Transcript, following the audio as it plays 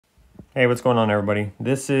Hey, what's going on, everybody?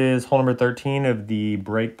 This is hole number 13 of the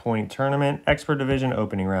Breakpoint Tournament Expert Division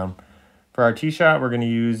opening round. For our tee shot, we're going to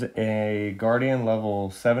use a Guardian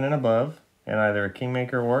level 7 and above, and either a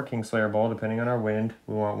Kingmaker or a Kingslayer ball, depending on our wind.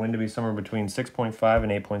 We want wind to be somewhere between 6.5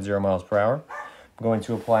 and 8.0 miles per hour. I'm going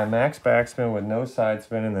to apply max backspin with no side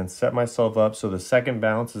spin, and then set myself up so the second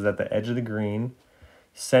bounce is at the edge of the green,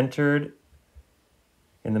 centered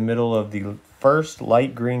in the middle of the first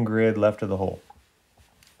light green grid left of the hole.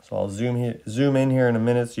 So I'll zoom in here in a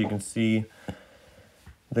minute so you can see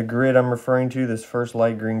the grid I'm referring to, this first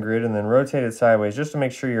light green grid, and then rotate it sideways just to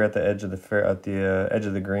make sure you're at the edge of the edge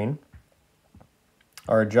of the green.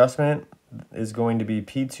 Our adjustment is going to be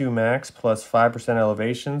P2 max plus 5%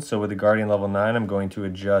 elevation. So with the Guardian level 9, I'm going to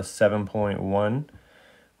adjust 7.1,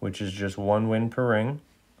 which is just 1 wind per ring.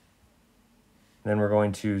 Then we're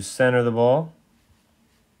going to center the ball.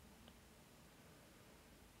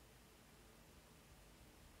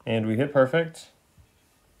 And we hit perfect.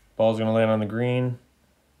 Ball's going to land on the green,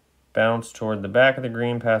 bounce toward the back of the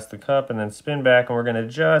green past the cup, and then spin back, and we're going to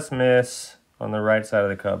just miss on the right side of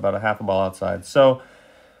the cup, about a half a ball outside. So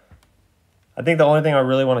I think the only thing I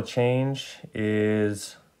really want to change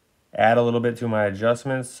is add a little bit to my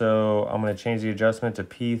adjustments. So I'm going to change the adjustment to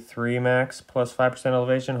P3 max plus 5%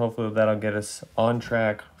 elevation. Hopefully that'll get us on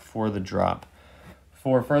track for the drop.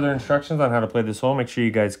 For further instructions on how to play this hole, make sure you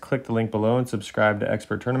guys click the link below and subscribe to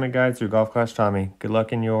Expert Tournament Guides through Golf Clash Tommy. Good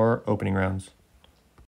luck in your opening rounds.